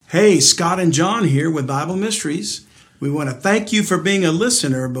Hey, Scott and John here with Bible Mysteries. We want to thank you for being a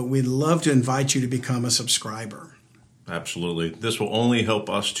listener, but we'd love to invite you to become a subscriber. Absolutely. This will only help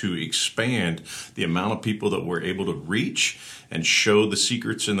us to expand the amount of people that we're able to reach and show the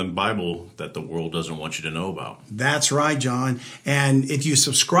secrets in the Bible that the world doesn't want you to know about. That's right, John. And if you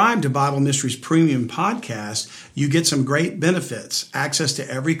subscribe to Bible Mysteries Premium Podcast, you get some great benefits. Access to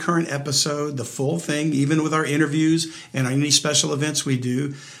every current episode, the full thing, even with our interviews and any special events we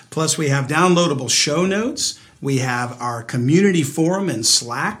do. Plus, we have downloadable show notes. We have our community forum and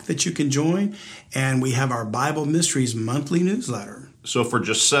Slack that you can join. And we have our Bible Mysteries monthly newsletter. So for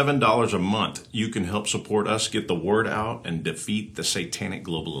just $7 a month, you can help support us get the word out and defeat the satanic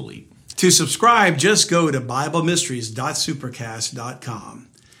global elite. To subscribe, just go to BibleMysteries.supercast.com.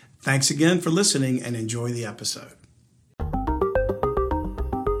 Thanks again for listening and enjoy the episode.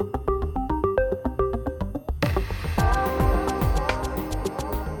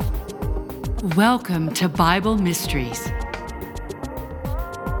 Welcome to Bible Mysteries.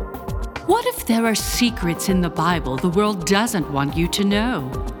 What if there are secrets in the Bible the world doesn't want you to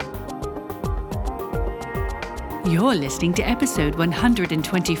know? You're listening to episode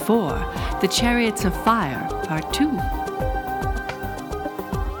 124, The Chariots of Fire, Part 2.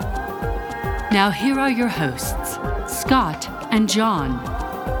 Now here are your hosts, Scott and John.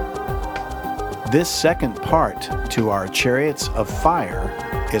 This second part to our Chariots of Fire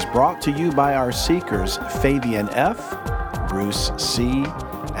is brought to you by our seekers Fabian F., Bruce C.,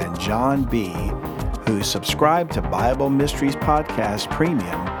 and John B., who subscribed to Bible Mysteries Podcast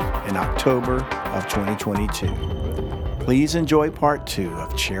Premium in October of 2022. Please enjoy part 2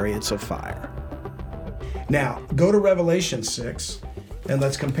 of Chariots of Fire. Now, go to Revelation 6 and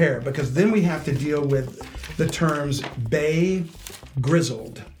let's compare, because then we have to deal with the terms bay,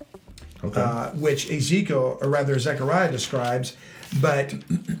 grizzled, which Ezekiel, or rather Zechariah describes, but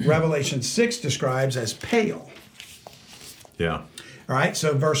Revelation 6 describes as pale. Yeah. All right,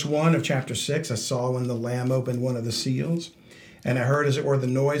 so verse 1 of chapter 6, I saw when the Lamb opened one of the seals, and I heard as it were the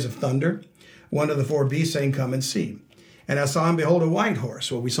noise of thunder, one of the four beasts saying, "Come and see." And I saw and behold a white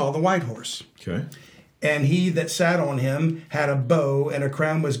horse. Well, we saw the white horse. Okay. And he that sat on him had a bow, and a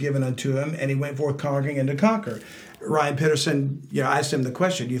crown was given unto him, and he went forth conquering and to conquer. Ryan Peterson, I asked him the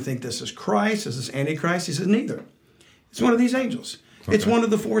question, do you think this is Christ? Is this Antichrist? He says, neither. It's one of these angels. Okay. It's one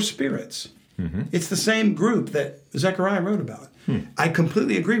of the four spirits. Mm-hmm. It's the same group that Zechariah wrote about. I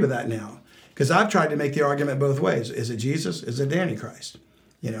completely agree with that now, because I've tried to make the argument both ways. Is it Jesus? Is it Antichrist?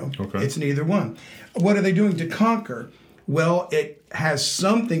 It's neither one. What are they doing to conquer? Well, it has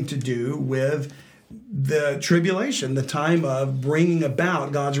something to do with the tribulation, the time of bringing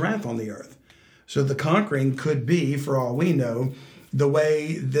about God's wrath on the earth. So the conquering could be, for all we know, the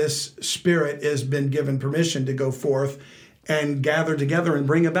way this spirit has been given permission to go forth and gather together and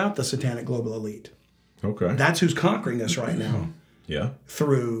bring about the satanic global elite. Okay. That's who's conquering us right now. Yeah.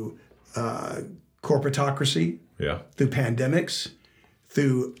 Through corporatocracy. Yeah. Through pandemics.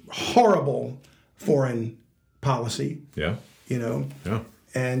 Through horrible foreign policy. Yeah. Yeah.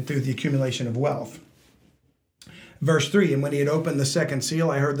 And through the accumulation of wealth. Verse 3, and when he had opened the second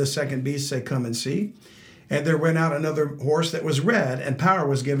seal, I heard the second beast say, "Come and see." And there went out another horse that was red, and power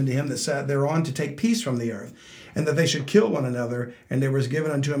was given to him that sat thereon to take peace from the earth, and that they should kill one another, and there was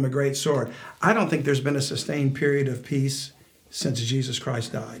given unto him a great sword. I don't think there's been a sustained period of peace since Jesus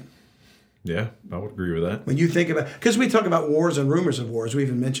Christ died. Yeah, I would agree with that. When you think about, because we talk about wars and rumors of wars, we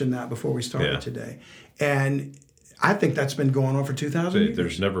even mentioned that before we started today. And I think that's been going on for 2,000 years.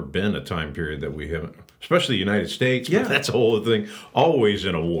 There's never been a time period that we haven't, especially the United States, but that's a whole other thing. Always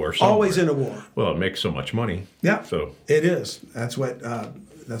in a war. Somewhere. Always in a war. Well, it makes so much money. Yeah, so it is. That's what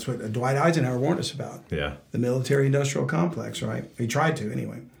Dwight Eisenhower warned us about. Yeah. The military-industrial complex, right? He tried to,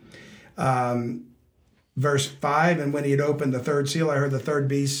 anyway. Verse 5, and when he had opened the third seal, I heard the third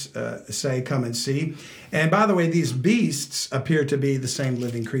beast say, "Come and see." And by the way, these beasts appear to be the same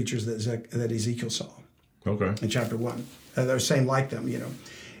living creatures that Ezekiel saw. Okay. In chapter 1. They're same like them,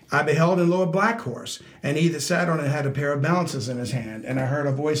 I beheld, and lo, a black horse, and he that sat on it had a pair of balances in his hand. And I heard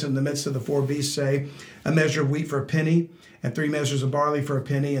a voice in the midst of the four beasts say, "A measure of wheat for a penny, and 3 measures of barley for a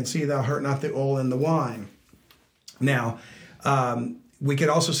penny, and see thou hurt not the oil and the wine." Now, we could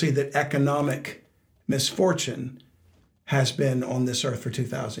also see that economic misfortune has been on this earth for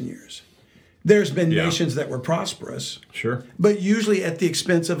 2,000 years. There's been nations that were prosperous. Sure. But usually at the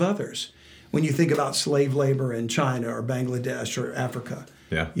expense of others. When you think about slave labor in China or Bangladesh or Africa,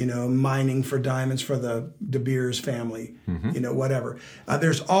 mining for diamonds for the De Beers family, whatever.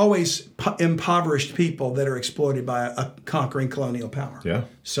 There's always impoverished people that are exploited by a conquering colonial power. Yeah.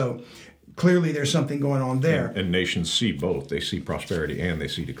 So clearly there's something going on there. And nations see both. They see prosperity and they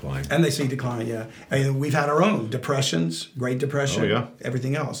see decline. And they see decline, yeah. And we've had our own depressions, Great Depression,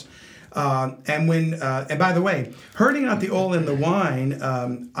 everything else. And by the way, hurting out the oil in the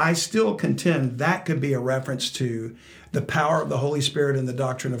wine, I still contend that could be a reference to the power of the Holy Spirit and the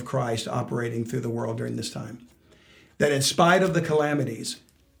doctrine of Christ operating through the world during this time. That in spite of the calamities,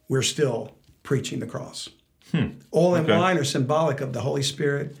 we're still preaching the cross. Oil and wine are symbolic of the Holy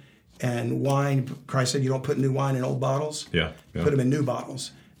Spirit, and wine, Christ said you don't put new wine in old bottles. Yeah. Put them in new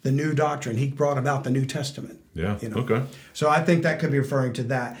bottles. The new doctrine. He brought about the New Testament. Yeah. You know? Okay. So I think that could be referring to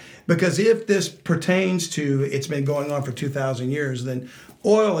that. Because if this pertains to, it's been going on for 2,000 years, then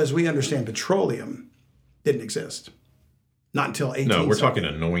oil, as we understand petroleum, didn't exist. Not until 18. No, we're talking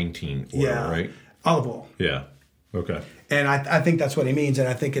anointing oil, right? Olive oil. Yeah. Okay. And I think that's what he means, and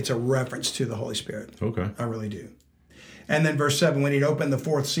I think it's a reference to the Holy Spirit. Okay. I really do. And then verse 7, when he'd opened the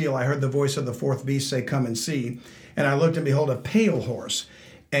fourth seal, I heard the voice of the fourth beast say, "Come and see." And I looked, and behold, a pale horse.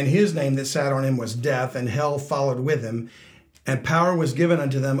 And his name that sat on him was Death, and hell followed with him. And power was given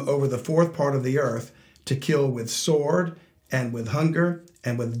unto them over the fourth part of the earth to kill with sword, and with hunger,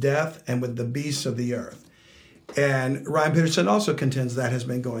 and with death, and with the beasts of the earth. And Ryan Peterson also contends that has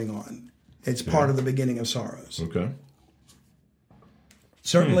been going on. It's part of the beginning of sorrows. Okay.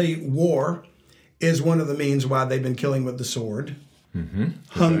 Certainly, war is one of the means why they've been killing with the sword.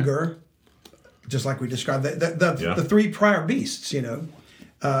 Hunger, just like we described, the three prior beasts,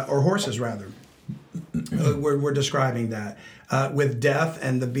 or horses rather, we're describing that, with death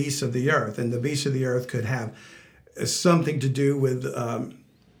and the beasts of the earth. And the beasts of the earth could have something to do with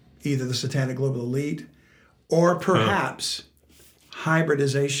either the satanic global elite or perhaps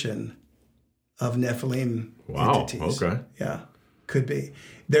hybridization of Nephilim entities. Okay. Yeah, could be.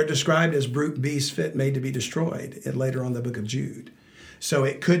 They're described as brute beasts fit made to be destroyed later on in the book of Jude. So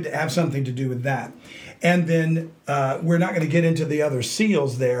it could have something to do with that. And then we're not going to get into the other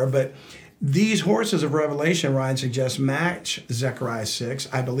seals there, but these horses of Revelation, Ryan suggests, match Zechariah 6.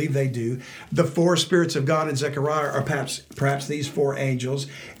 I believe they do. The four spirits of God in Zechariah are perhaps these four angels,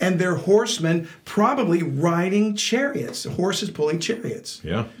 and they're horsemen probably riding chariots, horses pulling chariots.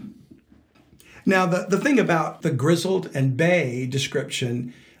 Yeah. Now, the thing about the grizzled and bay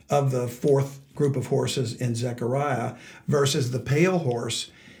description of the fourth group of horses in Zechariah versus the pale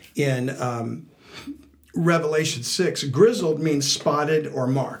horse in Revelation 6, grizzled means spotted or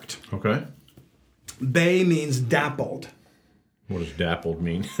marked. Okay. Bay means dappled. What does dappled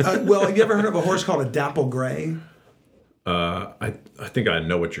mean? Well, have you ever heard of a horse called a dapple gray? I think I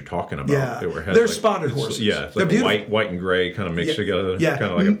know what you're talking about. Yeah, they're spotted horses. Yeah, it's like white and gray kind of mixed together. Yeah,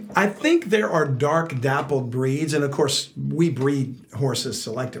 kind of like I think there are dark dappled breeds, and of course we breed horses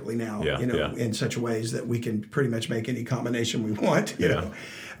selectively now. In such ways that we can pretty much make any combination we want. You know,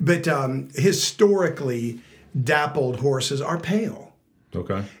 but historically, dappled horses are pale.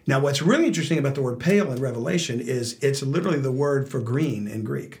 Okay. Now, what's really interesting about the word pale in Revelation is it's literally the word for green in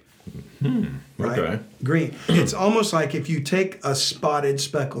Greek. Right? Okay. Green. It's almost like if you take a spotted,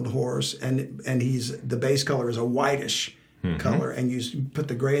 speckled horse and the base color is a whitish color, and you put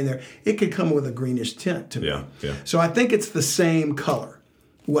the gray in there, it could come with a greenish tint to me. Yeah. So I think it's the same color.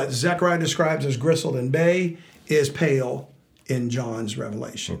 What Zechariah describes as grizzled and bay is pale in John's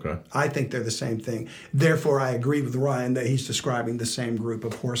Revelation. Okay. I think they're the same thing. Therefore, I agree with Ryan that he's describing the same group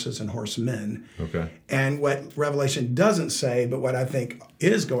of horses and horsemen. Okay. And what Revelation doesn't say, but what I think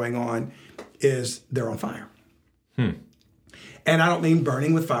is going on, is they're on fire. And I don't mean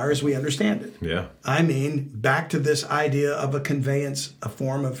burning with fire as we understand it. Yeah. I mean back to this idea of a conveyance, a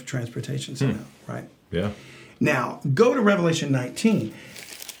form of transportation somehow, right? Yeah. Now, go to Revelation 19.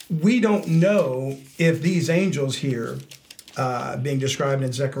 We don't know if these angels here being described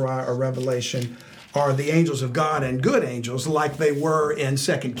in Zechariah or Revelation are the angels of God and good angels like they were in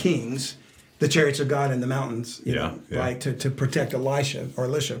 2 Kings, the chariots of God in the mountains, right, to protect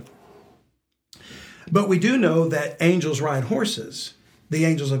Elisha. But we do know that angels ride horses. The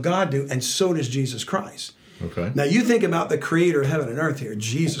angels of God do, and so does Jesus Christ. Okay. Now you think about the creator of heaven and earth here,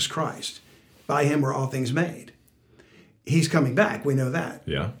 Jesus Christ. By him were all things made. He's coming back, we know that.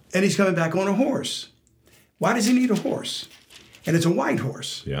 Yeah. And he's coming back on a horse. Why does he need a horse? And it's a white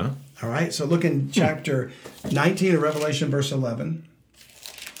horse. Yeah. All right, so look in chapter 19 of Revelation, verse 11.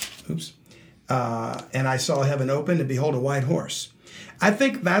 And I saw heaven open, and behold, a white horse. I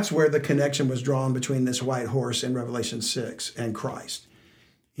think that's where the connection was drawn between this white horse in Revelation 6 and Christ.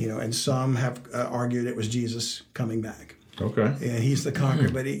 And some have argued it was Jesus coming back. Okay. And he's the conqueror,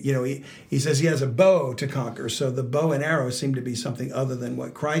 but he says he has a bow to conquer. So the bow and arrow seem to be something other than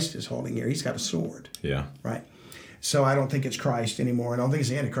what Christ is holding here. He's got a sword. Yeah. Right. So I don't think it's Christ anymore. And I don't think it's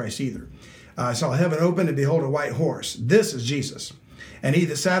the Antichrist either. I saw heaven open, and behold, a white horse. This is Jesus. And he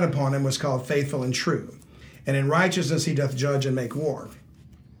that sat upon him was called Faithful and True. And in righteousness he doth judge and make war.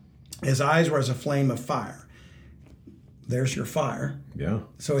 His eyes were as a flame of fire. There's your fire. Yeah.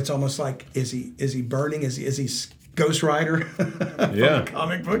 So it's almost like, is he burning? Is he Ghost Rider from the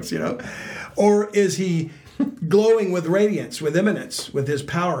comic books, Or is he glowing with radiance, with eminence, with his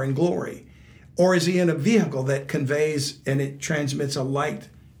power and glory? Or is he in a vehicle that conveys and it transmits a light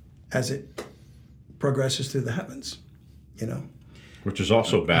as it progresses through the heavens, Which is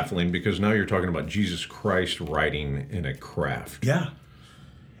also baffling, because now you're talking about Jesus Christ riding in a craft. Yeah.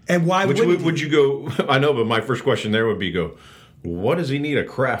 And why would you go? I know, but my first question there would be, what does he need a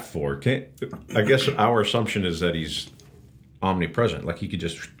craft for? I guess our assumption is that he's omnipresent, like he could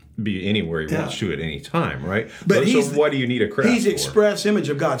just be anywhere he wants to at any time, right? But so what do you need a craft for? He's the express image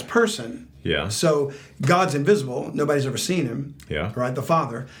of God's person. Yeah. So God's invisible. Nobody's ever seen him. Yeah. Right? The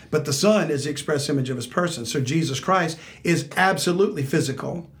Father. But the Son is the express image of his person. So Jesus Christ is absolutely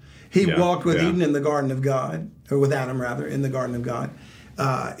physical. He walked with Eden in the Garden of God, or with Adam, rather, in the Garden of God.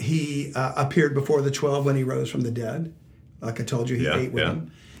 He appeared before the 12 when he rose from the dead. Like I told you, he ate with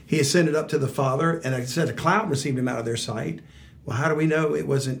them. He ascended up to the Father, and I said a cloud received him out of their sight. Well, how do we know it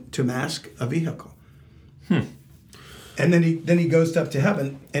wasn't to mask a vehicle? And then he goes up to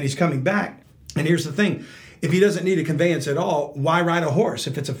heaven, and he's coming back. And here's the thing. If he doesn't need a conveyance at all, why ride a horse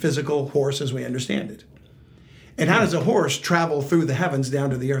if it's a physical horse as we understand it? And how does a horse travel through the heavens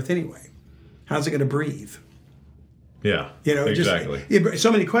down to the earth anyway? How's it going to breathe? Yeah, exactly.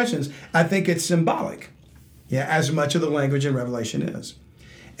 So many questions. I think it's symbolic, as much of the language in Revelation is.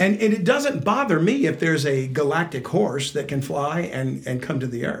 And it doesn't bother me if there's a galactic horse that can fly and come to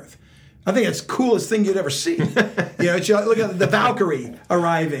the earth. I think it's the coolest thing you'd ever see. Look at the Valkyrie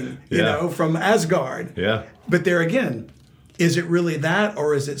arriving, from Asgard. Yeah. But there again, is it really that,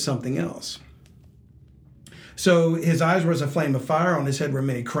 or is it something else? So his eyes were as a flame of fire, on his head were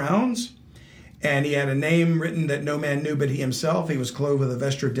many crowns, and he had a name written that no man knew but he himself. He was clothed with a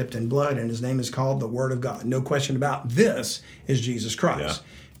vesture dipped in blood, and his name is called the Word of God. No question about this is Jesus Christ,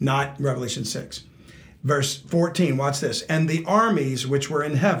 not Revelation 6. Verse 14, watch this. And the armies which were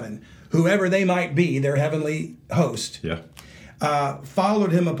in heaven, whoever they might be, their heavenly host,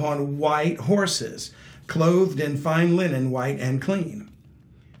 followed him upon white horses, clothed in fine linen, white and clean.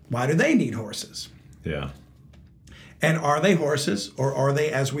 Why do they need horses? Yeah. And are they horses, or are they,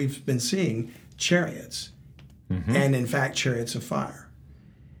 as we've been seeing, chariots? And in fact, chariots of fire.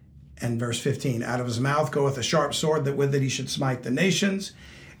 And verse 15, out of his mouth goeth a sharp sword, that with it he should smite the nations,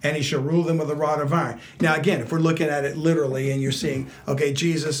 and he shall rule them with a rod of iron. Now again, if we're looking at it literally, and you're seeing,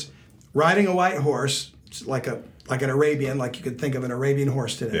 Jesus riding a white horse, like an Arabian, like you could think of an Arabian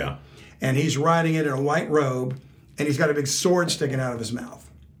horse today. Yeah. And he's riding it in a white robe, and he's got a big sword sticking out of his mouth.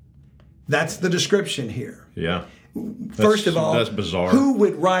 That's the description here. Yeah. First of all, that's bizarre. Who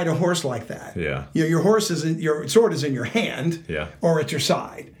would ride a horse like that? Yeah. Your sword is in your hand, or at your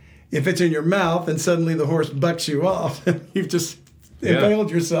side. If it's in your mouth and suddenly the horse bucks you off, you've just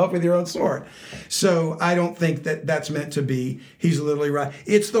impaled yourself with your own sword. So I don't think that that's meant to be, he's literally right.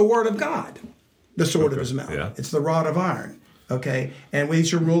 It's the Word of God, the sword of his mouth. Yeah. It's the rod of iron, And we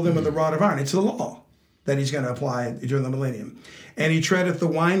shall rule them with the rod of iron. It's the law that he's going to apply during the millennium. And he treadeth the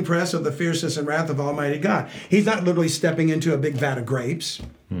winepress of the fierceness and wrath of Almighty God. He's not literally stepping into a big vat of grapes.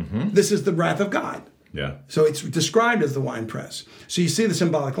 This is the wrath of God. Yeah. So it's described as the winepress. So you see the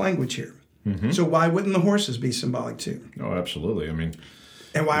symbolic language here. So why wouldn't the horses be symbolic too? Oh, absolutely. I mean,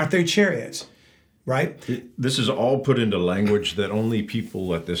 and why aren't they chariots? Right? This is all put into language that only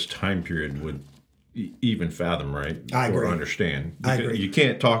people at this time period would even fathom, right? I agree. Or understand. I agree. You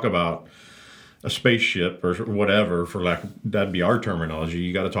can't talk about a spaceship or whatever, for lack of, that'd be our terminology.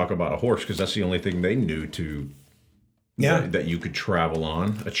 You got to talk about a horse, because that's the only thing they knew to that you could travel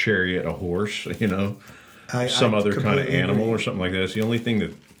on. A chariot, a horse, some other kind of animal or something like that. It's the only thing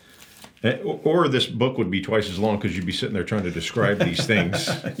that, or this book would be twice as long, because you'd be sitting there trying to describe these things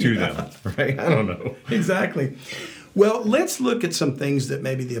to them, right? I don't know. Exactly. Well, let's look at some things that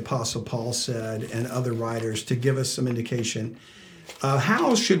maybe the Apostle Paul said and other writers to give us some indication.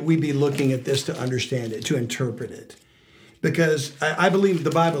 How should we be looking at this to understand it, to interpret it? Because I believe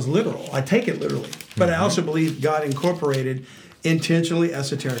the Bible's literal. I take it literally. But I also believe God incorporated intentionally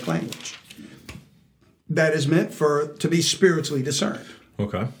esoteric language that is meant to be spiritually discerned.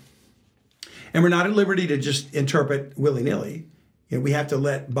 Okay. And we're not at liberty to just interpret willy-nilly. We have to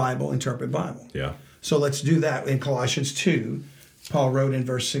let Bible interpret Bible. Yeah. So let's do that. In Colossians 2, Paul wrote in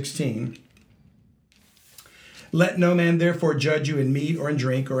verse 16, Let no man therefore judge you in meat or in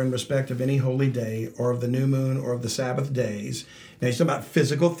drink or in respect of any holy day or of the new moon or of the Sabbath days. Now he's talking about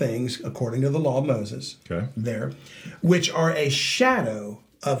physical things according to the law of Moses. Okay. There, which are a shadow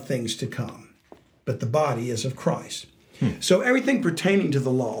of things to come, but the body is of Christ. So everything pertaining to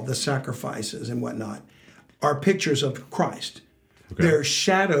the law, the sacrifices and whatnot, are pictures of Christ. Okay. They're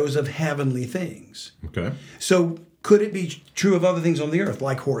shadows of heavenly things. Okay. So could it be true of other things on the earth,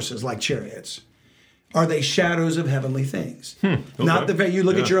 like horses, like chariots? Are they shadows of heavenly things? Okay. Not the you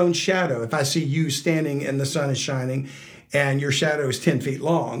look at your own shadow. If I see you standing and the sun is shining and your shadow is 10 feet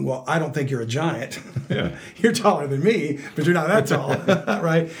long, well, I don't think you're a giant. Yeah. You're taller than me, but you're not that tall,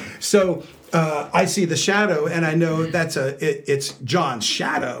 right? So I see the shadow and I know it's John's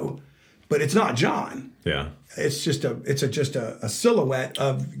shadow, but it's not John. Yeah. It's just a silhouette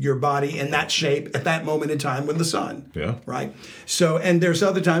of your body in that shape at that moment in time with the sun. Yeah. Right. So, and there's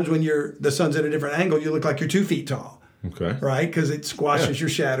other times when the sun's at a different angle, you look like you're 2 feet tall. Okay. Right, because it squashes your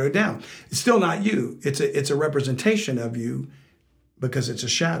shadow down. It's still not you. It's a representation of you because it's a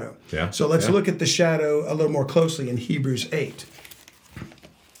shadow. Yeah. So let's look at the shadow a little more closely in Hebrews 8.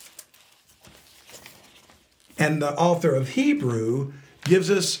 And the author of Hebrew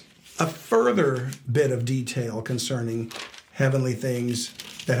gives us a further bit of detail concerning heavenly things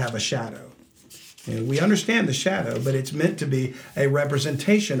that have a shadow. And we understand the shadow, but it's meant to be a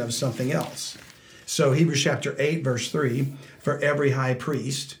representation of something else. So Hebrews chapter 8, verse 3, for every high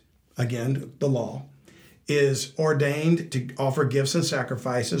priest, again, the law, is ordained to offer gifts and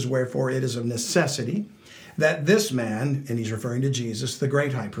sacrifices, wherefore it is of necessity that this man, and he's referring to Jesus, the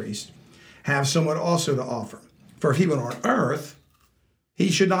great high priest, have somewhat also to offer. For if he went on earth, he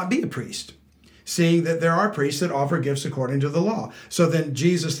should not be a priest, seeing that there are priests that offer gifts according to the law. So then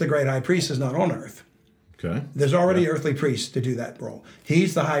Jesus, the great high priest, is not on earth. Okay. There's already earthly priests to do that role.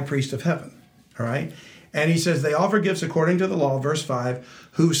 He's the high priest of heaven. All right. And he says they offer gifts according to the law, verse 5,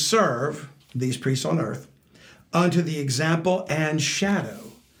 who serve, these priests on earth, unto the example and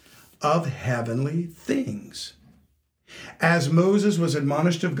shadow of heavenly things. As Moses was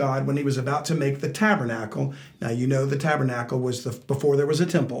admonished of God when he was about to make the tabernacle. Now, you know the tabernacle was before there was a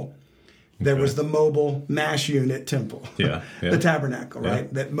temple. There was the mobile mass unit temple. Yeah. The tabernacle,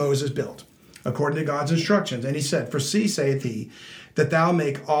 right, that Moses built, according to God's instructions. And he said, for see, saith he, that thou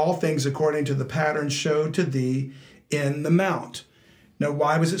make all things according to the pattern showed to thee in the mount. Now,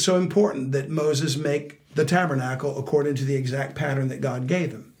 why was it so important that Moses make the tabernacle according to the exact pattern that God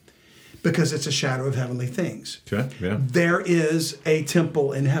gave him? Because it's a shadow of heavenly things. Okay. Yeah. There is a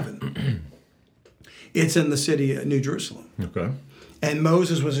temple in heaven. It's in the city of New Jerusalem. Okay. And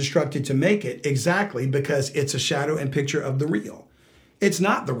Moses was instructed to make it exactly because it's a shadow and picture of the real. It's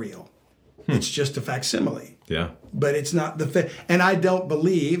not the real. It's just a facsimile. Yeah. But it's not and I don't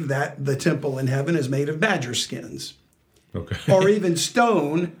believe that the temple in heaven is made of badger skins. Okay. Or even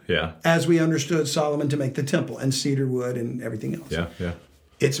stone, Yeah. as we understood Solomon to make the temple, and cedar wood and everything else. Yeah. Yeah.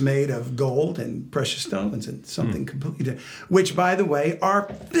 It's made of gold and precious stones and something completely different, which, by the way, are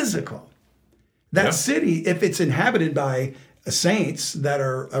physical. That city, if it's inhabited by saints that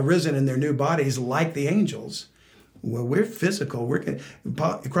are arisen in their new bodies like the angels, well, we're physical.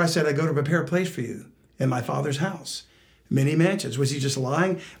 Christ said, I go to prepare a place for you in my Father's house. Many mansions. Was he just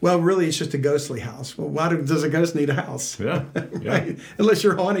lying? Well, really, it's just a ghostly house. Well, why does a ghost need a house? Yeah. Yeah. Right? Unless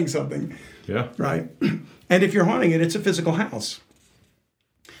you're haunting something. Yeah. Right? And if you're haunting it, it's a physical house.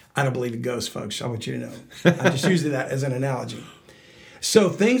 I don't believe in ghosts, folks. I want you to know. I'm just using that as an analogy. So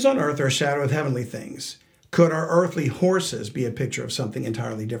things on earth are a shadow of heavenly things. Could our earthly horses be a picture of something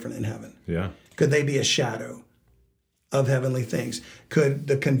entirely different in heaven? Yeah. Could they be a shadow of heavenly things? Could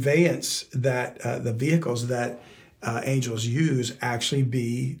the conveyance that, the vehicles that angels use actually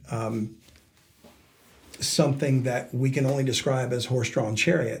be something that we can only describe as horse-drawn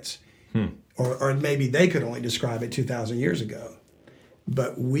chariots? Or maybe they could only describe it 2,000 years ago.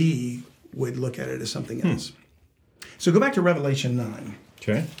 But we would look at it as something else. So go back to Revelation 9.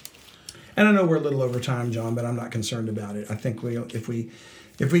 Okay. And I know we're a little over time, John, but I'm not concerned about it. I think if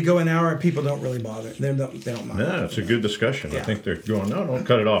we go an hour, people don't really bother. They don't mind. Yeah, it's a good discussion. Yeah. I think they're going, no, don't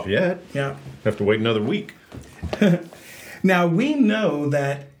cut it off yet. Yeah. Have to wait another week. Now, we know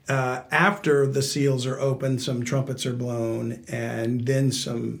that after the seals are opened, some trumpets are blown, and then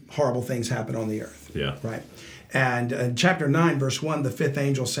some horrible things happen on the earth. Yeah. Right. And in chapter 9, verse 1, the fifth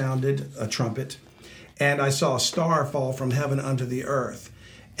angel sounded a trumpet, and I saw a star fall from heaven unto the earth.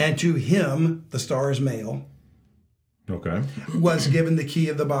 And to him, the star is male, Okay. was given the key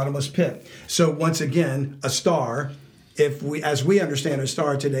of the bottomless pit. So once again, a star, as we understand a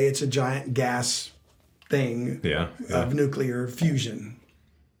star today, it's a giant gas thing Yeah. of nuclear fusion.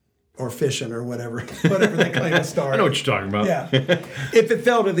 or fission or whatever they claim a star. I know what you're talking about. Yeah. If it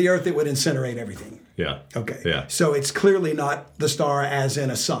fell to the earth, it would incinerate everything. Yeah. Okay. Yeah. So it's clearly not the star as in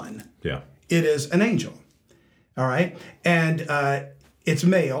a sun. Yeah. It is an angel. All right. And it's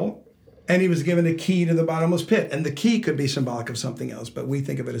male. And he was given a key to the bottomless pit. And the key could be symbolic of something else, but we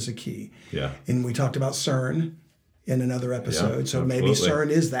think of it as a key. Yeah. And we talked about CERN in another episode. Yeah, so maybe CERN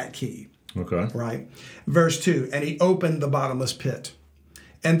is that key. Okay. Right. Verse 2, and he opened the bottomless pit,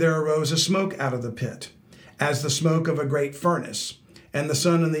 and there arose a smoke out of the pit, as the smoke of a great furnace. And the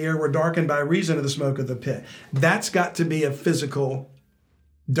sun and the air were darkened by reason of the smoke of the pit. That's got to be a physical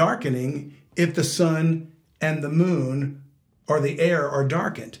darkening if the sun and the moon or the air are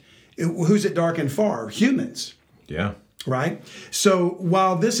darkened. Who's it darkened for? Humans. Yeah. Right? So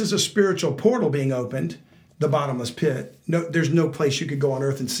while this is a spiritual portal being opened, the bottomless pit, there's no place you could go on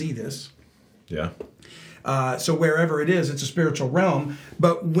earth and see this. Yeah. So wherever it is, it's a spiritual realm.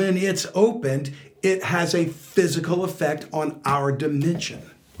 But when it's opened, it has a physical effect on our dimension.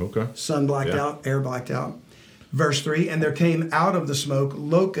 Okay. Sun blacked out, air blacked out. Verse 3, and there came out of the smoke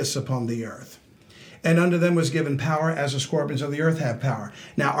locusts upon the earth. And unto them was given power as the scorpions of the earth have power.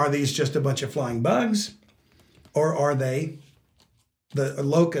 Now, are these just a bunch of flying bugs? Or are they, the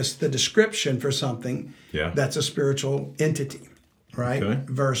locust, the description for something that's a spiritual entity? Right? Okay.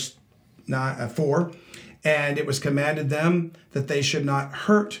 Verse 4, and it was commanded them that they should not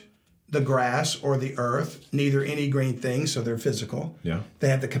hurt the grass or the earth, neither any green thing, so they're physical. Yeah. They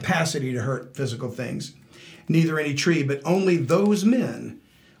have the capacity to hurt physical things. Neither any tree, but only those men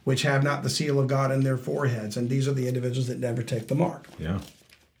which have not the seal of God in their foreheads. And these are the individuals that never take the mark. Yeah.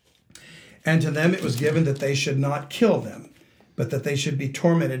 And to them it was given that they should not kill them, but that they should be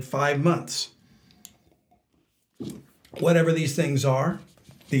tormented 5 months. Whatever these things are,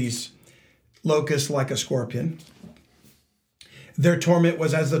 these locusts like a scorpion, their torment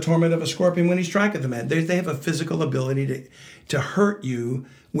was as the torment of a scorpion when he striketh the man. They have a physical ability to hurt you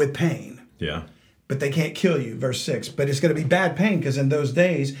with pain. Yeah. But they can't kill you, verse 6. But it's going to be bad pain, because in those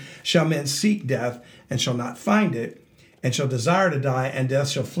days shall men seek death and shall not find it, and shall desire to die, and death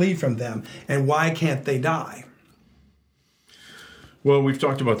shall flee from them. And why can't they die? Well, we've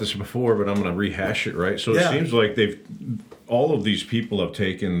talked about this before, but I'm going to rehash it, right? So it seems like all of these people have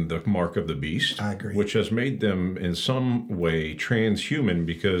taken the mark of the beast. I agree. Which has made them in some way transhuman,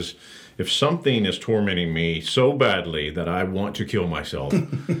 because if something is tormenting me so badly that I want to kill myself,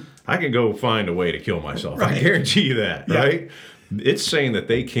 I can go find a way to kill myself. Right. I guarantee you that, right? It's saying that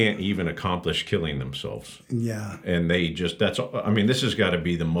they can't even accomplish killing themselves. Yeah. And this has got to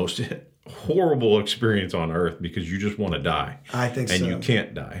be the most horrible experience on earth, because you just want to die. I think so. And you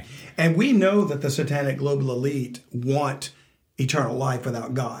can't die. And we know that the satanic global elite want eternal life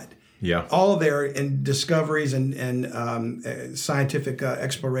without God. Yeah. All their discoveries and scientific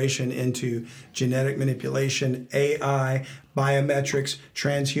exploration into genetic manipulation, AI, biometrics,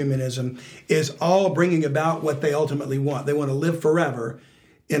 transhumanism is all bringing about what they ultimately want. They want to live forever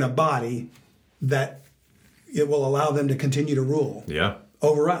in a body that it will allow them to continue to rule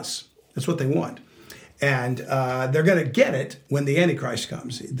over us. That's what they want. And they're going to get it when the Antichrist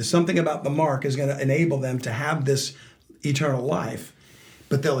comes. Something about the mark is going to enable them to have this eternal life,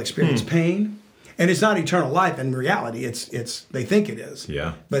 but they'll experience pain. And it's not eternal life in reality. It's they think it is.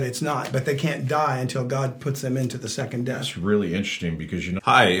 Yeah. But it's not. But they can't die until God puts them into the second death. That's really interesting, because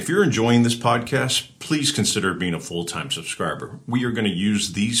Hi, if you're enjoying this podcast, please consider being a full-time subscriber. We are going to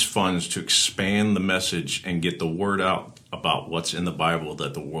use these funds to expand the message and get the word out about what's in the Bible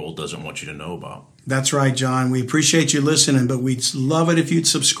that the world doesn't want you to know about. That's right, John. We appreciate you listening, but we'd love it if you'd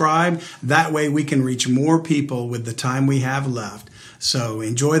subscribe. That way we can reach more people with the time we have left. So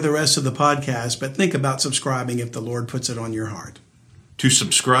enjoy the rest of the podcast, but think about subscribing if the Lord puts it on your heart. To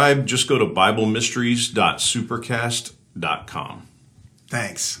subscribe, just go to BibleMysteries.supercast.com.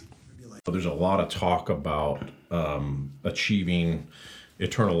 Thanks. There's a lot of talk about achieving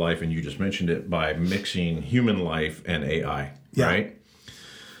eternal life, and you just mentioned it, by mixing human life and AI, right?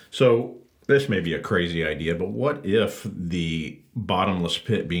 So this may be a crazy idea, but what if the bottomless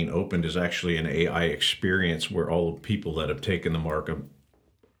pit being opened is actually an AI experience where all the people that have taken the mark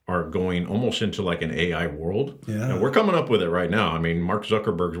are going almost into like an AI world? Yeah. And we're coming up with it right now. I mean, Mark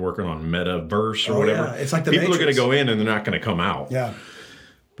Zuckerberg's working on metaverse or whatever. Yeah. It's like the people Matrix. are going to go in and they're not going to come out. Yeah.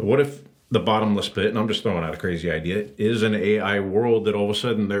 But what if the bottomless pit, and I'm just throwing out a crazy idea, is an AI world that all of a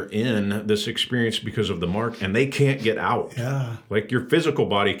sudden they're in this experience because of the mark and they can't get out? Yeah. Like your physical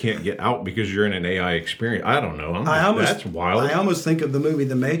body can't get out because you're in an AI experience. I don't know. That's wild. I almost think of the movie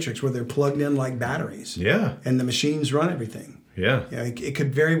The Matrix, where they're plugged in like batteries. Yeah. And the machines run everything. Yeah. Yeah, it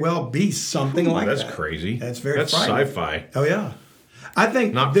could very well be something like that. That's crazy. That's very That's frightening. sci-fi. Oh, yeah. I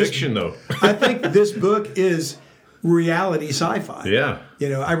think Not fiction, though. I think this book is reality sci-fi. Yeah.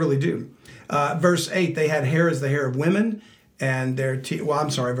 I really do. Verse 8, they had hair as the hair of women, and their teeth. Well,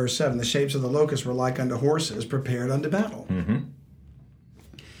 I'm sorry, verse 7, the shapes of the locusts were like unto horses prepared unto battle. Mm-hmm.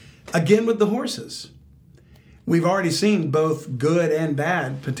 Again with the horses. We've already seen both good and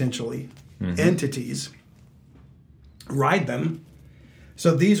bad, potentially, entities ride them.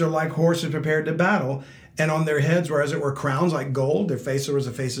 So these are like horses prepared to battle, and on their heads were, as it were, crowns like gold. Their faces were as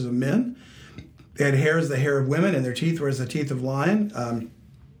the faces of men. They had hair as the hair of women, and their teeth were as the teeth of lion.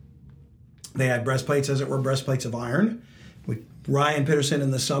 They had breastplates, as it were, breastplates of iron. Ryan Peterson in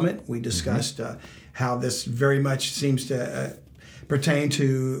the Summit, we discussed how this very much seems to pertain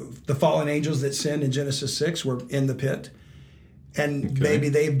to the fallen angels that sinned in Genesis 6 were in the pit. And maybe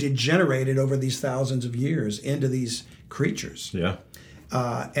they've degenerated over these thousands of years into these creatures. Yeah.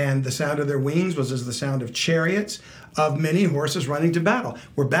 And the sound of their wings was as the sound of chariots of many horses running to battle.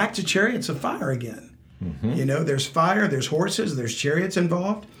 We're back to chariots of fire again. Mm-hmm. There's fire, there's horses, there's chariots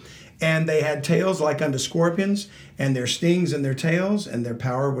involved. And they had tails like unto scorpions, and their stings in their tails, and their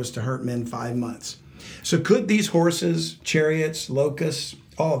power was to hurt men 5 months. So could these horses, chariots, locusts,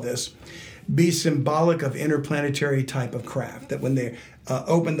 all of this, be symbolic of interplanetary type of craft? That when they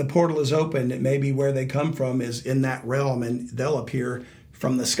the portal is open, it may be where they come from is in that realm, and they'll appear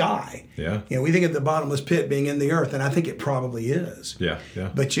from the sky. Yeah. We think of the bottomless pit being in the earth, and I think it probably is. Yeah,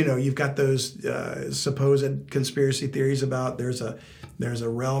 yeah. But you've got those supposed conspiracy theories about there's a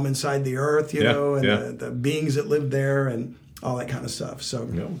realm inside the earth, and the beings that live there and all that kind of stuff. So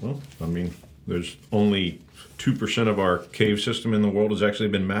yeah, well, I mean, there's only 2% of our cave system in the world has actually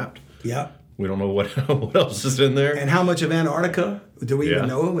been mapped. Yeah. We don't know what else is in there. And how much of Antarctica do we even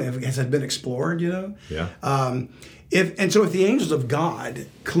know? Has it been explored, Yeah. If the angels of God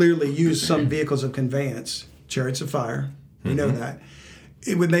clearly use some vehicles of conveyance, chariots of fire, we know that,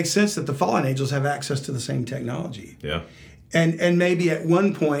 it would make sense that the fallen angels have access to the same technology. Yeah. And maybe at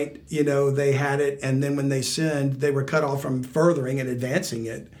one point, they had it, and then when they sinned, they were cut off from furthering and advancing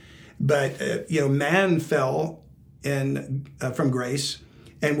it. But, man fell from grace,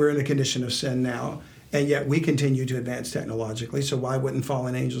 and we're in a condition of sin now, and yet we continue to advance technologically, so why wouldn't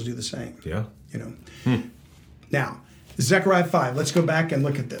fallen angels do the same? Yeah. Now, Zechariah 5, let's go back and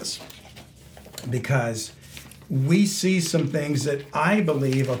look at this, because we see some things that I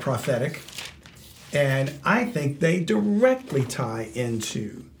believe are prophetic, and I think they directly tie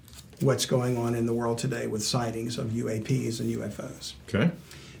into what's going on in the world today with sightings of UAPs and UFOs. Okay.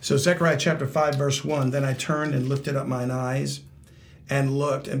 So Zechariah chapter 5, verse 1, then I turned and lifted up mine eyes and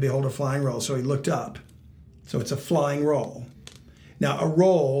looked, and behold, a flying roll. So he looked up. So it's a flying roll. Now, a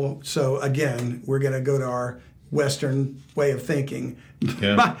roll, so again, we're going to go to our Western way of thinking.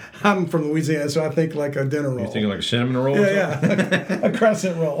 Yeah. I'm from Louisiana, so I think like a dinner roll. You're thinking like a cinnamon roll? Yeah, a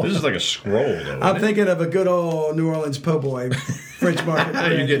crescent roll. This is like a scroll, though. I'm thinking of a good old New Orleans po' boy, French market.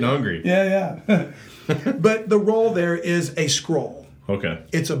 You're getting hungry. Yeah. But the roll there is a scroll. Okay.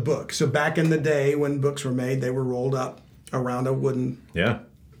 It's a book. So back in the day when books were made, they were rolled up around a wooden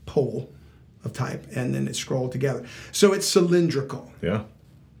pole of type, and then it's scrolled together. So it's cylindrical. Yeah.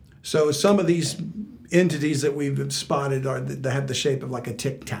 So some of these entities that we've spotted they have the shape of like a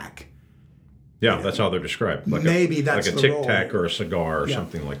Tic Tac. Yeah, that's how they're described. Maybe that's like a Tic Tac or a cigar or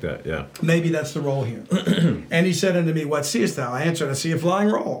something like that. Yeah. Maybe that's the roll here. And he said unto me, what seest thou? I answered, I see a flying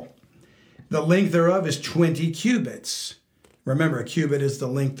roll. The length thereof is 20 cubits. Remember, a cubit is the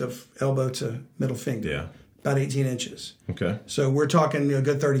length of elbow to middle finger. Yeah. About 18 inches. Okay. So we're talking a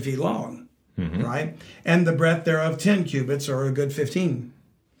good 30 feet long, right? And the breadth thereof 10 cubits, or a good 15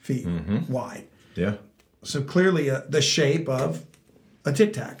 feet wide. Yeah. So clearly the shape of a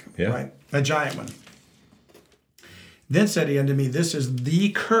Tic Tac, right? A giant one. Then said he unto me, this is the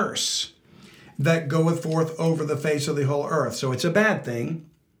curse that goeth forth over the face of the whole earth. So it's a bad thing,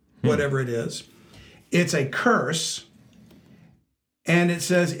 whatever it is. It's a curse. And it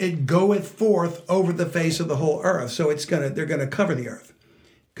says it goeth forth over the face of the whole earth. So they're gonna cover the earth.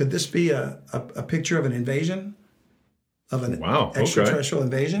 Could this be a picture of an invasion? Of an extraterrestrial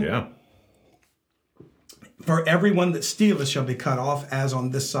invasion? Yeah. For everyone that stealeth shall be cut off as on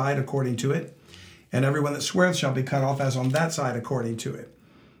this side according to it, and everyone that sweareth shall be cut off as on that side according to it.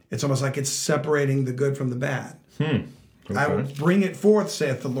 It's almost like it's separating the good from the bad. Okay. I will bring it forth,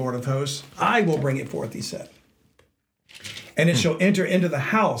 saith the Lord of hosts. I will bring it forth, he said. And it shall enter into the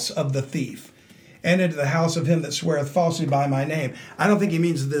house of the thief, and into the house of him that sweareth falsely by my name. I don't think he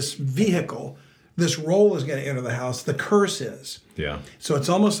means this vehicle. This roll is going to enter the house. The curse is. Yeah. So it's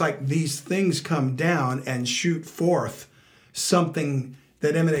almost like these things come down and shoot forth something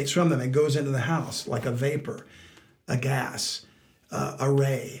that emanates from them and goes into the house, like a vapor, a gas,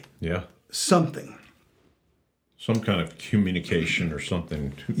 array. Yeah. Something. Some kind of communication or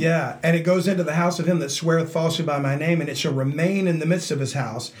something. Yeah, and it goes into the house of him that sweareth falsely by my name, and it shall remain in the midst of his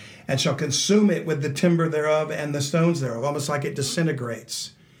house, and shall consume it with the timber thereof and the stones thereof, almost like it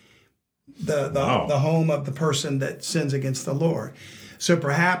disintegrates the home of the person that sins against the Lord. So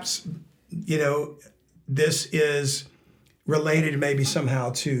perhaps, this is related maybe somehow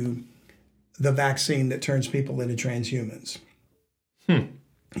to the vaccine that turns people into transhumans.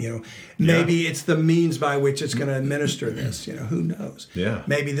 Maybe it's the means by which it's going to administer this. Who knows? Yeah.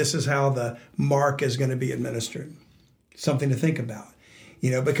 Maybe this is how the mark is going to be administered. Something to think about.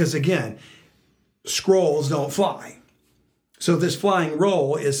 Because again, scrolls don't fly. So this flying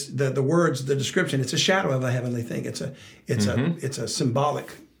roll is the words, the description. It's a shadow of a heavenly thing. It's a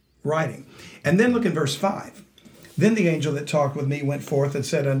symbolic writing. And then look in verse 5. Then the angel that talked with me went forth and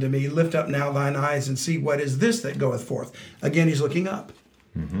said unto me, Lift up now thine eyes and see what is this that goeth forth. Again, he's looking up.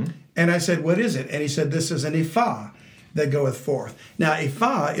 Mm-hmm. And I said, What is it? And he said, This is an ephah that goeth forth. Now,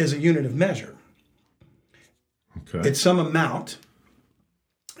 ephah is a unit of measure. Okay. It's some amount.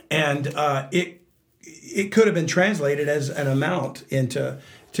 And it could have been translated as an amount to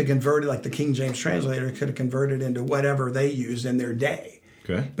convert it, like the King James translator could have converted into whatever they used in their day.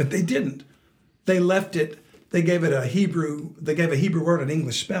 Okay. But they didn't. They left it. They gave it a Hebrew word, an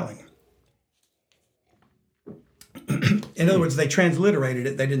English spelling. In other words, they transliterated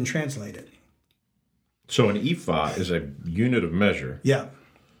it. They didn't translate it. So an ephah is a unit of measure. Yeah.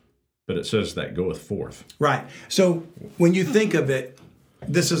 But it says that goeth forth. Right. So when you think of it,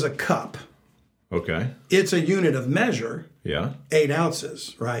 this is a cup. Okay. It's a unit of measure. Yeah. 8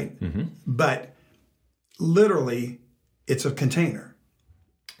 ounces, right? Mm-hmm. But literally, it's a container.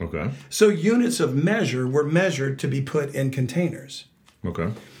 Okay. So units of measure were measured to be put in containers.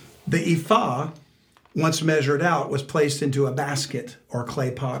 Okay. The ephah, once measured out, was placed into a basket or clay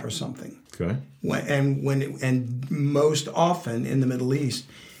pot or something. Okay. And most often in the Middle East,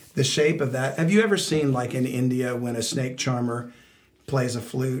 the shape of that. Have you ever seen, like in India, when a snake charmer plays a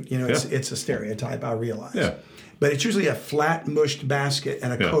flute? It's a stereotype, I realize. Yeah. But it's usually a flat, mushed basket,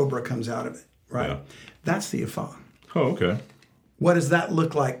 and a cobra comes out of it, right? Yeah. That's the ephah. Oh, okay. What does that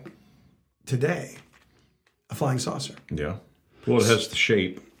look like today? A flying saucer. Yeah. Well, it has the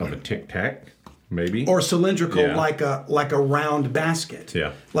shape of a tic-tac, maybe. Or cylindrical, like a round basket.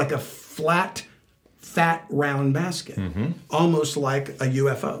 Yeah. Like a flat, fat, round basket. Mm-hmm. Almost like a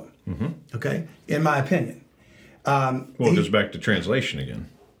UFO. Mm-hmm. Okay? In my opinion. It goes back to translation again.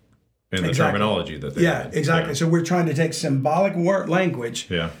 And the terminology that they had. Exactly. Yeah. So we're trying to take symbolic language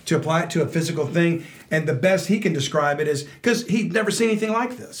to apply it to a physical thing. And the best he can describe it is, because he'd never seen anything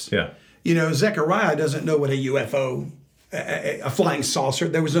like this. Yeah. Zechariah doesn't know what a UFO, a flying saucer,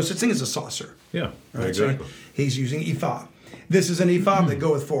 there was no such thing as a saucer. Yeah, right? exactly. So he's using ephah. This is an ephah that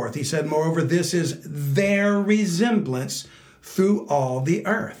goeth forth. He said, moreover, this is their resemblance through all the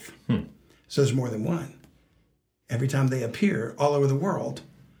earth. So there's more than one. Every time they appear all over the world,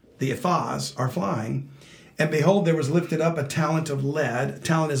 the ephahs are flying. And behold, there was lifted up a talent of lead.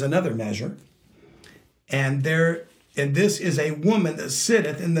 Talent is another measure. And this is a woman that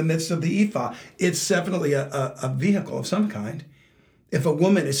sitteth in the midst of the ephah. It's definitely a vehicle of some kind. If a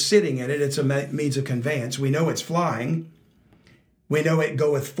woman is sitting in it, it's a means of conveyance. We know it's flying. We know it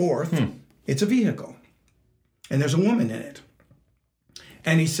goeth forth. It's a vehicle. And there's a woman in it.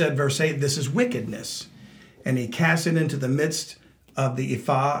 And he said, verse 8, this is wickedness. And he cast it into the midst of the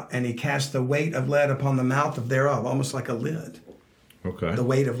ephah, and he cast the weight of lead upon the mouth of thereof, almost like a lid. Okay. The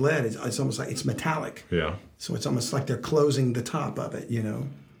weight of lead, it's almost like it's metallic. Yeah. So it's almost like they're closing the top of it,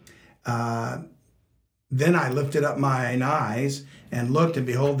 Then I lifted up mine eyes and looked, and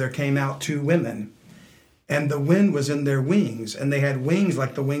behold, there came out 2 women. And the wind was in their wings, and they had wings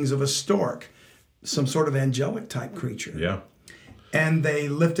like the wings of a stork, some sort of angelic type creature. Yeah. And they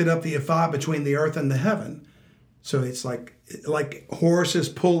lifted up the ephah between the earth and the heaven. So it's like horses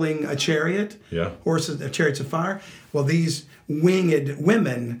pulling a chariot. Yeah. Chariots of fire. Well, these winged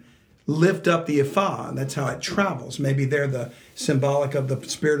women lift up the ephah. That's how it travels. Maybe they're the symbolic of the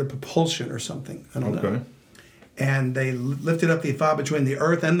spirit of propulsion or something. I don't know. And they lifted up the ephah between the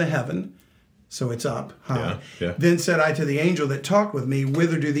earth and the heaven. So it's up high. Yeah. Then said I to the angel that talked with me,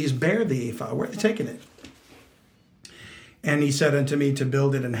 whither do these bear the ephah? Where are they taking it? And he said unto me, to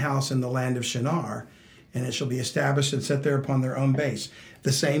build it an house in the land of Shinar, and it shall be established and set there upon their own base,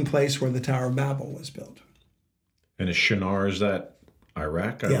 the same place where the Tower of Babel was built. And is Shinar, is that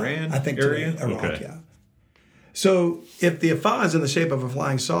Iraq, Iran I think area? Iraq, yeah. So if the ephah is in the shape of a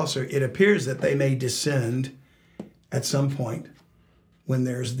flying saucer, it appears that they may descend at some point when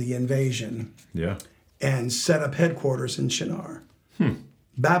there's the invasion and set up headquarters in Shinar.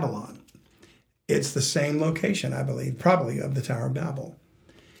 Babylon. It's the same location, I believe, probably of the Tower of Babel.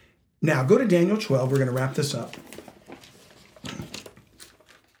 Now, go to Daniel 12. We're going to wrap this up.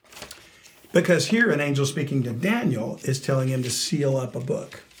 Because here an angel speaking to Daniel is telling him to seal up a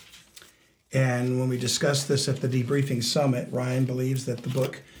book. And when we discussed this at the debriefing summit, Ryan believes that the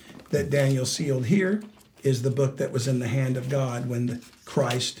book that Daniel sealed here is the book that was in the hand of God when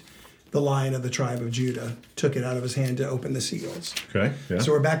Christ, the Lion of the tribe of Judah, took it out of his hand to open the seals. Okay, yeah.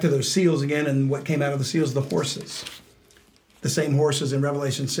 So we're back to those seals again, and what came out of the seals? The horses. The same horses in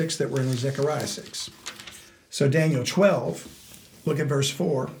Revelation 6 that were in Zechariah 6. So Daniel 12, look at verse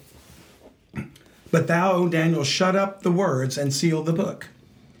 4. But thou, O Daniel, shut up the words and seal the book,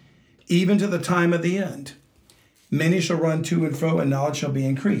 even to the time of the end. Many shall run to and fro, and knowledge shall be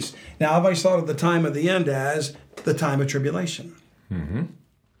increased. Now, I've always thought of the time of the end as the time of tribulation. Mm-hmm.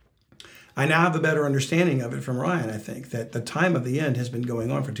 I now have a better understanding of it from Ryan, I think, that the time of the end has been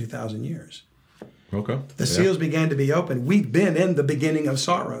going on for 2,000 years. Okay. The seals began to be opened. We've been in the beginning of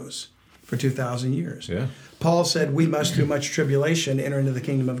sorrows for 2,000 years. Yeah. Paul said we must through much tribulation enter into the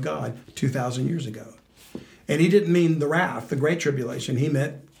kingdom of God 2,000 years ago. And he didn't mean the wrath, the great tribulation. He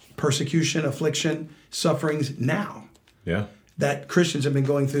meant persecution, affliction, sufferings now. Yeah. That Christians have been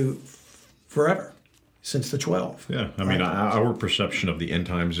going through forever, since the 12. Yeah. I mean, our perception of the end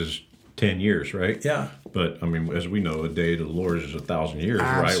times is 10 years, right? Yeah. But, I mean, as we know, a day to the Lord is 1,000 years,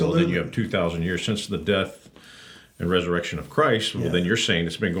 right? Well, Absolutely. then you have 2,000 years since the death and resurrection of Christ. Well, then you're saying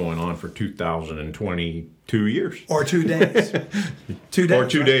it's been going on for 2,022 years. Or 2 days. 2 days. Or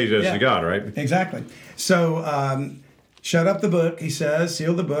 2 right? days as to God, right? Exactly. So, shut up the book, he says,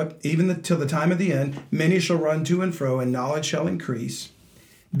 seal the book, even till the time of the end. Many shall run to and fro, and knowledge shall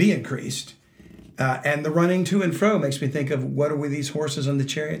be increased. And the running to and fro makes me think of what are these horses and the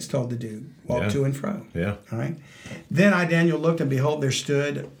chariots told to do? Walk to and fro. Yeah. All right. Then I, Daniel, looked, and behold, there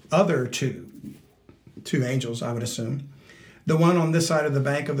stood other two angels, I would assume. The one on this side of the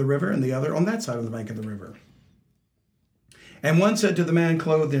bank of the river, and the other on that side of the bank of the river. And one said to the man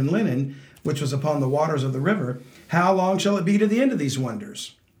clothed in linen, which was upon the waters of the river, how long shall it be to the end of these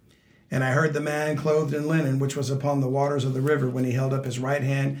wonders? And I heard the man clothed in linen, which was upon the waters of the river, when he held up his right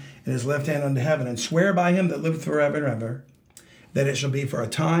hand and his left hand unto heaven, and swear by him that liveth forever and ever, that it shall be for a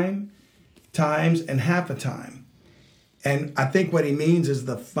time, times, and half a time. And I think what he means is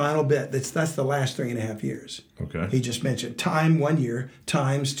the final bit. That's the last 3.5 years. Okay. He just mentioned time 1 year,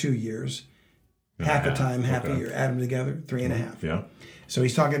 times 2 years, half a time, half a year. Add them together, 3.5. Yeah. So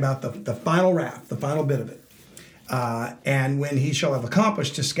he's talking about the final wrath, the final bit of it. And when he shall have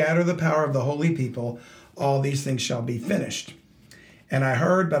accomplished to scatter the power of the holy people, all these things shall be finished. And I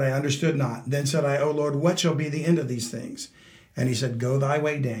heard, but I understood not. Then said I, O Lord, what shall be the end of these things? And he said, go thy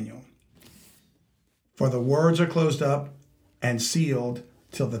way, Daniel. For the words are closed up and sealed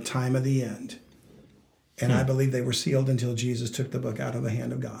till the time of the end. And I believe they were sealed until Jesus took the book out of the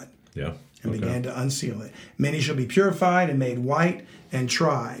hand of God. Yeah. And began to unseal it. Many shall be purified and made white and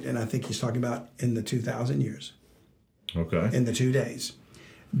tried. And I think he's talking about in the 2,000 years. Okay. In the 2 days.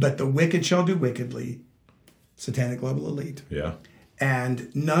 But the wicked shall do wickedly. Satanic global elite. Yeah.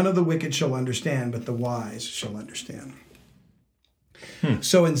 And none of the wicked shall understand, but the wise shall understand.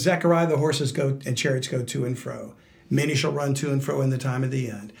 So in Zechariah, the horses go and chariots go to and fro. Many shall run to and fro in the time of the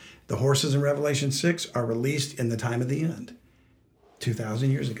end. The horses in Revelation 6 are released in the time of the end. 2,000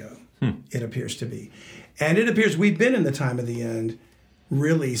 years ago, it appears to be. And it appears we've been in the time of the end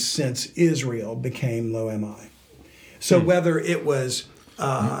really since Israel became Lo Ami. So whether it was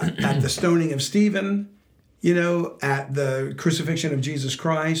at the stoning of Stephen, at the crucifixion of Jesus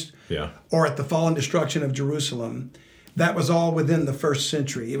Christ, or at the fall and destruction of Jerusalem, that was all within the first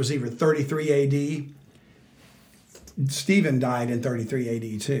century. It was either 33 A.D. Stephen died in 33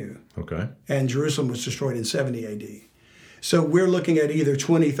 A.D. too. Okay. And Jerusalem was destroyed in 70 A.D. So we're looking at either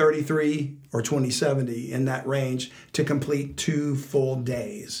 2033 or 2070 in that range to complete 2 full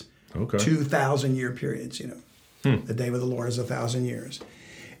days. Okay. 2,000-year periods, The day with the Lord is 1,000 years.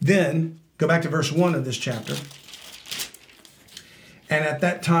 Then, go back to verse 1 of this chapter. And at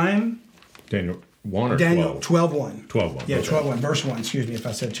that time... Daniel 1 or Daniel 12? 12:1. 12:1. Yeah, Okay. 12:1. Verse 1. Excuse me if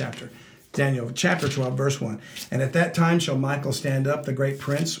I said chapter. Daniel chapter 12, verse 1. And at that time shall Michael stand up, the great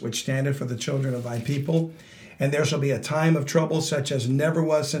prince, which standeth for the children of thy people. And there shall be a time of trouble such as never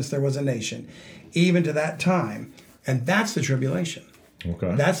was since there was a nation, even to that time. And that's the tribulation.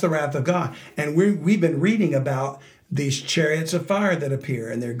 Okay. That's the wrath of God. And we've been reading about these chariots of fire that appear,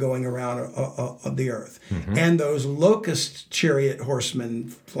 and they're going around the earth. Mm-hmm. And those locust chariot horsemen,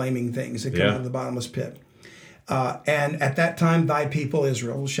 flaming things that come out of the bottomless pit. And at that time, thy people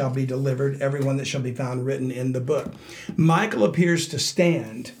Israel shall be delivered, everyone that shall be found written in the book. Michael appears to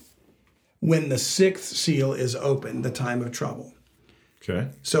stand when the sixth seal is opened, the time of trouble. Okay.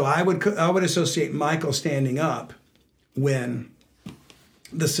 So I would associate Michael standing up when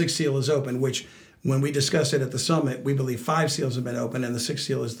the sixth seal is open, which when we discussed it at the summit, we believe 5 seals have been opened, and the sixth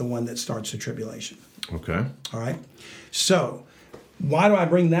seal is the one that starts the tribulation. Okay. All right. So why do I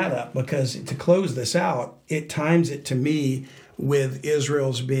bring that up? Because to close this out, it times it to me with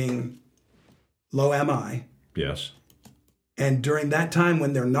Israel's being lo am I. Yes. And during that time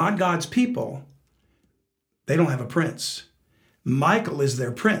when they're not God's people, they don't have a prince. Michael is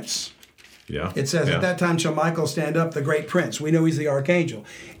their prince. Yeah. It says, at that time shall Michael stand up, the great prince. We know he's the archangel.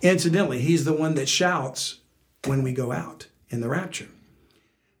 Incidentally, he's the one that shouts when we go out in the rapture.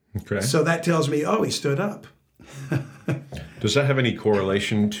 Okay. So that tells me, he stood up. Does that have any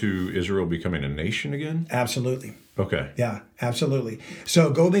correlation to Israel becoming a nation again? Absolutely. Okay. Yeah, absolutely. So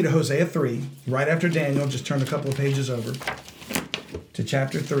go with me to Hosea 3, right after Daniel. Just turn a couple of pages over to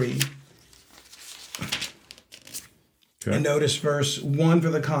chapter 3. Okay. And notice verse 1 for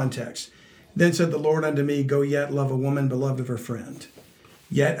the context. Then said the Lord unto me, go yet, love a woman beloved of her friend,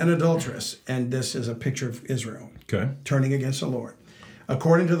 yet an adulteress. And this is a picture of Israel turning against the Lord.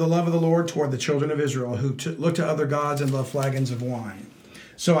 According to the love of the Lord toward the children of Israel, who look to other gods and love flagons of wine.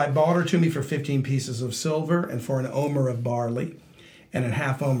 So I bought her to me for 15 pieces of silver, and for an omer of barley, and an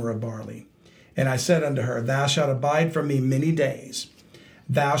half omer of barley. And I said unto her, thou shalt abide from me many days.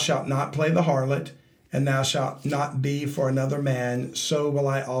 Thou shalt not play the harlot, and thou shalt not be for another man, so will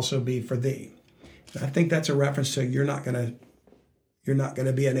I also be for thee. And I think that's a reference to you're not gonna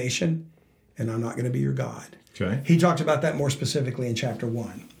be a nation, and I'm not gonna be your God. Okay. He talked about that more specifically in chapter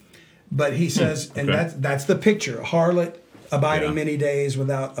 1. But he says, and that's the picture, harlot abiding many days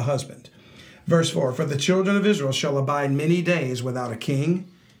without a husband. Verse 4, for the children of Israel shall abide many days without a king,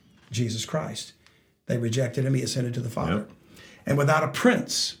 Jesus Christ. They rejected him, he ascended to the Father. Yep. And without a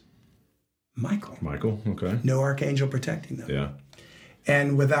prince, Michael, okay. No archangel protecting them. Yeah.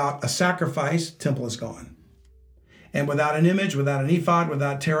 And without a sacrifice, temple is gone. And without an image, without an ephod,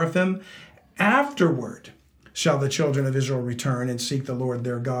 without teraphim, afterward shall the children of Israel return and seek the Lord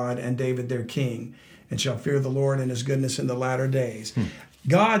their God and David their king, and shall fear the Lord and his goodness in the latter days.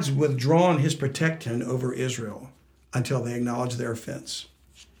 God's withdrawn his protection over Israel until they acknowledge their offense.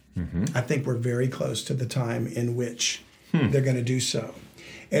 Mm-hmm. I think we're very close to the time in which they're going to do so.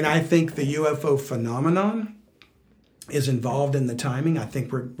 And I think the UFO phenomenon is involved in the timing. I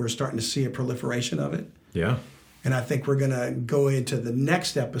think we're starting to see a proliferation of it. Yeah. And I think we're going to go into the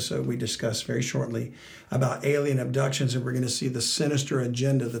next episode we discuss very shortly about alien abductions, and we're going to see the sinister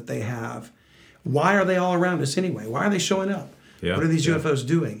agenda that they have. Why are they all around us anyway? Why are they showing up? Yeah. What are these UFOs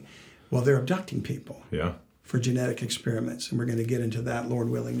doing? Well, they're abducting people for genetic experiments, and we're going to get into that, Lord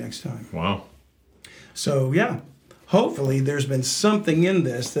willing, next time. Wow. So, hopefully there's been something in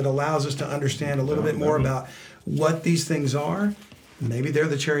this that allows us to understand a little bit more about what these things are. Maybe they're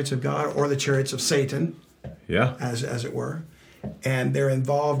the chariots of God or the chariots of Satan, as it were. And they're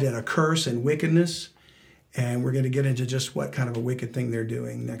involved in a curse and wickedness. And we're going to get into just what kind of a wicked thing they're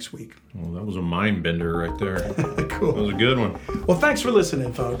doing next week. Well, that was a mind bender right there. Cool. That was a good one. Well, thanks for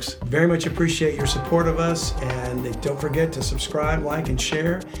listening, folks. Very much appreciate your support of us. And don't forget to subscribe, like, and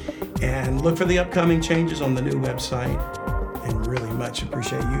share. And look for the upcoming changes on the new website. And really much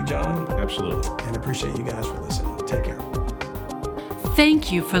appreciate you, John. Absolutely. And appreciate you guys for listening. Take care. Thank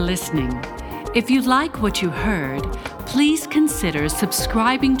you for listening. If you like what you heard, please consider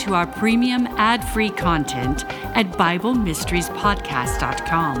subscribing to our premium ad-free content at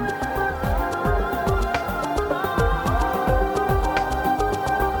BibleMysteriesPodcast.com.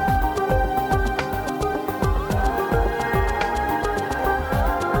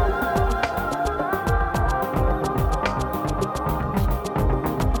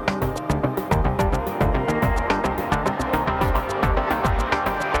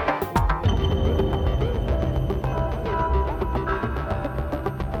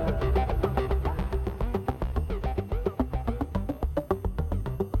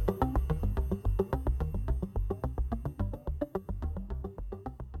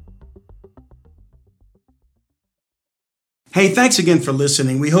 Hey, thanks again for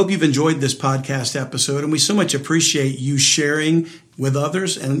listening. We hope you've enjoyed this podcast episode, and we so much appreciate you sharing with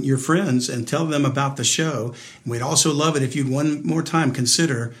others and your friends and tell them about the show. And we'd also love it if you'd one more time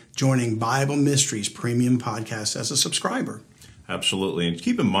consider joining Bible Mysteries Premium Podcast as a subscriber. Absolutely. And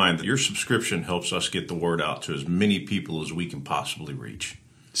keep in mind that your subscription helps us get the word out to as many people as we can possibly reach.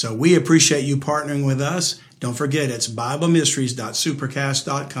 So we appreciate you partnering with us. Don't forget, it's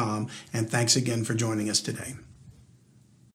BibleMysteries.supercast.com. And thanks again for joining us today.